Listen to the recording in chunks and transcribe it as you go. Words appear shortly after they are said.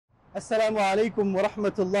Assalamu alaikum wa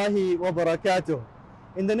rahmatullahi wa barakatuh.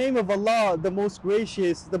 In the name of Allah, the most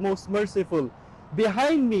gracious, the most merciful.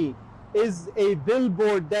 Behind me is a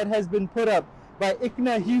billboard that has been put up by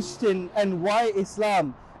ICNA Houston and Why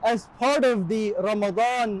Islam as part of the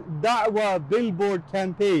Ramadan Dawah Billboard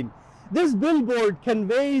campaign. This billboard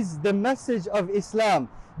conveys the message of Islam,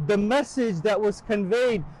 the message that was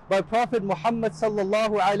conveyed by Prophet Muhammad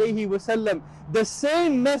sallallahu alaihi wasallam, the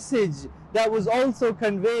same message that was also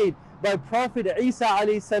conveyed by Prophet Isa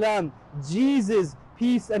alayhi salam, Jesus,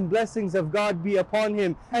 peace and blessings of God be upon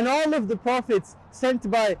him, and all of the prophets sent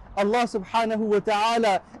by Allah subhanahu wa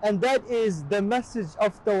ta'ala, and that is the message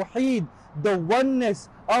of Tawqeer, the oneness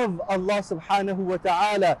of Allah subhanahu wa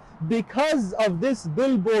ta'ala. Because of this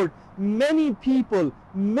billboard, many people,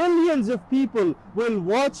 millions of people will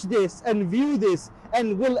watch this and view this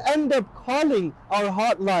and will end up calling our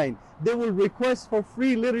hotline. They will request for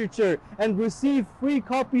free literature and receive free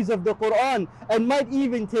copies of the Quran and might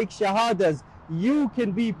even take shahadas. You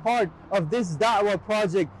can be part of this da'wah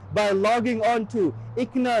project by logging on to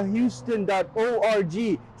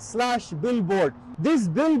icna-houston.org/billboard. This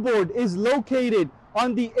billboard is located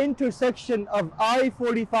on the intersection of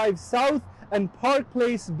I-45 South and Park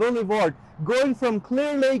Place Boulevard, going from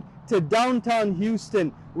Clear Lake to downtown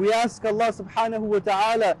Houston. We ask Allah subhanahu wa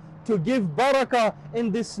ta'ala to give barakah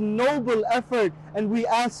in this noble effort, and we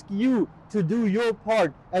ask you to do your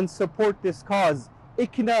part and support this cause.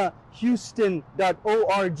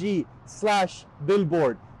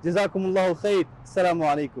 icna-houston.org/billboard. Jazakumullahu khair. Assalamu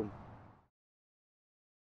alaikum.